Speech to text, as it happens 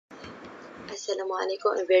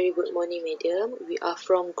Assalamualaikum and very good morning, madam. We are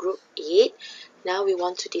from Group 8. Now we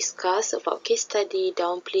want to discuss about case study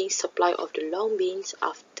downplaying supply of the long beans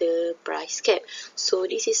after price cap. So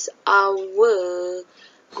this is our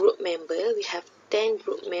group member. We have 10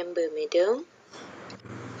 group member, madam.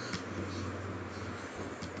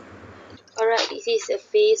 Alright, this is a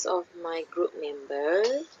face of my group member.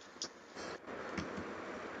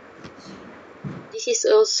 This is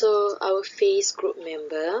also our face group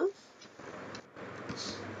member.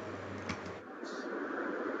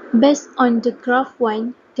 Based on the graph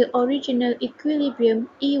 1, the original equilibrium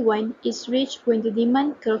E1 is reached when the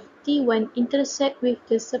demand curve T1 intersects with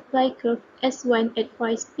the supply curve S1 at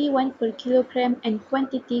price P1 per kilogram and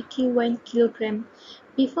quantity Q1 kilogram.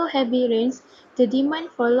 Before heavy rains, the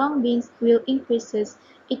demand for long beans will increases.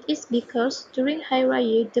 It is because during Hari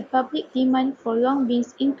Raya the public demand for long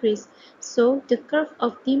beans increase, so the curve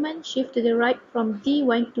of demand shift to the right from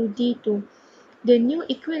D1 to D2. The new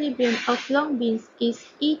equilibrium of long beans is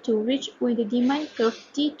E2 reached when the demand curve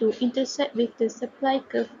T2 intersects with the supply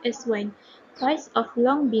curve S1. Price of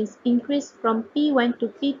long beans increased from P1 to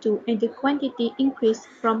P2 and the quantity increased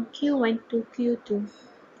from Q1 to Q2.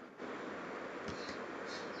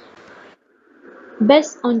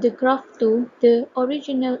 Based on the graph 2, the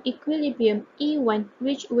original equilibrium E1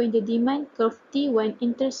 reached when the demand curve T1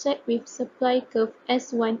 intersects with supply curve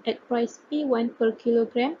S1 at price P1 per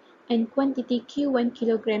kilogram and quantity Q1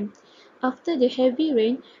 kilogram. After the heavy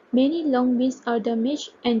rain, many long beans are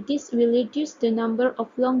damaged and this will reduce the number of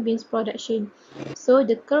long beans production. So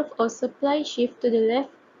the curve of supply shifts to the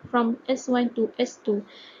left from S1 to S2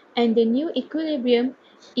 and the new equilibrium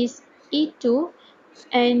is E2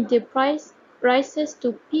 and the price rises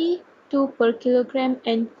to P2 per kilogram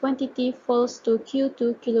and quantity falls to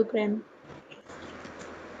Q2 kilogram.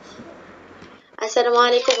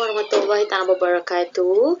 Assalamualaikum warahmatullahi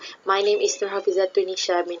wabarakatuh. My name is Nur Hafizatun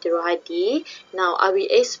Nisha binti Rohadi. Now I will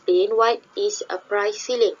explain what is a price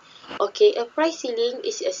ceiling. Okay, a price ceiling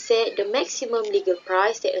is the maximum legal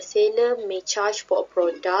price that a seller may charge for a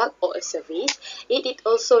product or a service. It is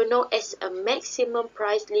also known as a maximum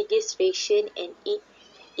price legislation and it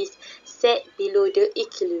is set below the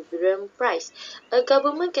equilibrium price. A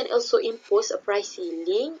government can also impose a price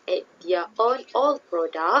ceiling on all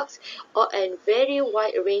products or a very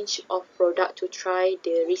wide range of products to try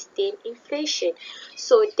to restrain inflation.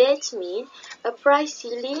 So that means a price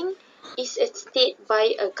ceiling is set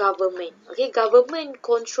by a government. Okay, government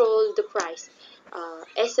control the price.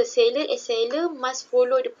 As a seller must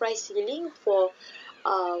follow the price ceiling for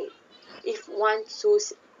if want to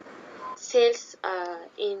sales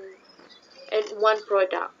in one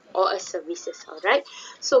product or a services. Alright,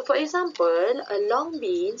 so for example a long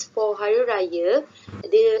beans for Hari Raya,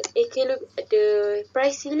 the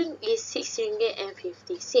price ceiling is 6 ringgit and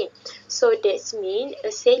 50 cent. So that means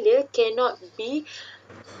a seller cannot be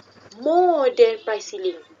more than price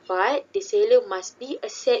ceiling, but the seller must be a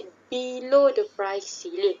set below the price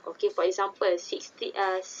ceiling. Okay, for example 6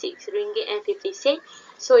 ringgit and 50 cent,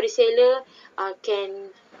 so the seller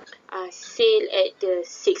can sale at the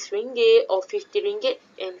 6 ringgit or 50 ringgit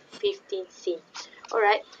and 15 cent.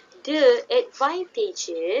 Alright, the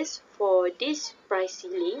advantages for this price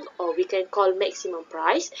ceiling, or we can call maximum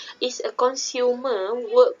price, is a consumer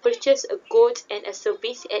will purchase a goods and a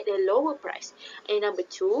service at a lower price. And number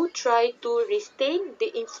two, try to restrain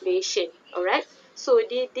the inflation. Alright, so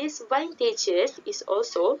the disadvantages is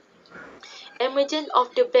also emergence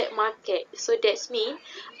of the black market. So that's mean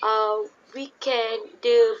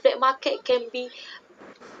the black market can be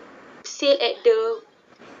sale at the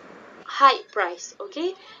high price.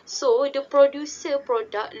 Okay, so the producer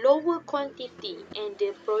product lower quantity and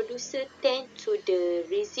the producer tend to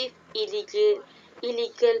receive illegal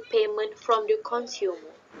payment from the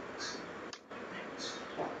consumer.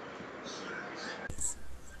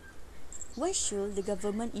 Why should the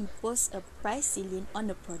government impose a price ceiling on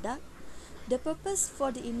a product? The purpose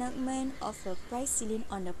for the enactment of a price ceiling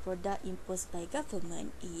on a product imposed by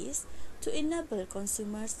government is to enable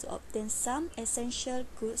consumers to obtain some essential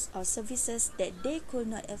goods or services that they could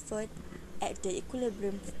not afford at the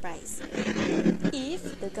equilibrium price.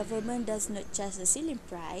 If the government does not charge a ceiling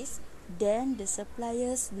price, then the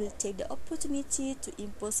suppliers will take the opportunity to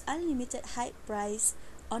impose unlimited high price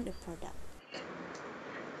on the product.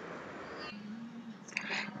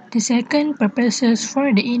 The second purposes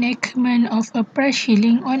for the enactment of a price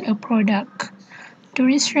ceiling on a product. To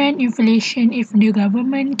restrain inflation if the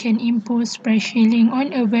government can impose price ceiling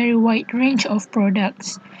on a very wide range of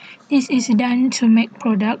products. This is done to make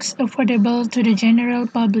products affordable to the general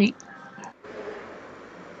public.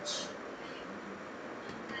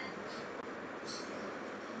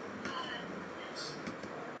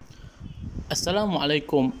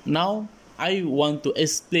 Assalamualaikum. Now I want to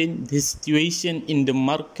explain the situation in the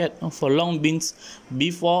market for long beans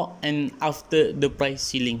before and after the price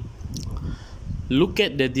ceiling. Look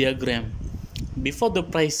at the diagram. Before the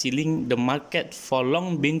price ceiling, the market for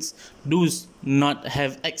long beans does not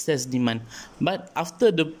have excess demand. But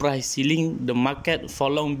after the price ceiling, the market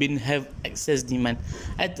for long beans have excess demand.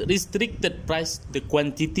 At restricted price, the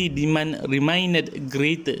quantity demand remained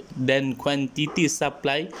greater than quantity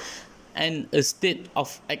supply, and a state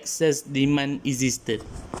of excess demand existed.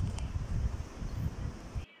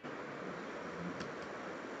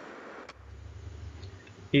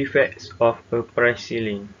 Effects of a price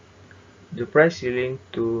ceiling. The price ceiling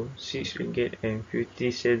to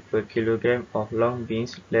RM6.50 per kilogram of long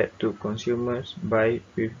beans led to consumers buy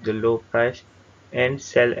with the low price and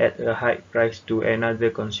sell at a high price to another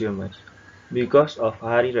consumers. Because of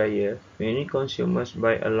Hari Raya, many consumers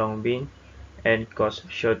buy a long bean and cost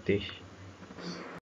shortage.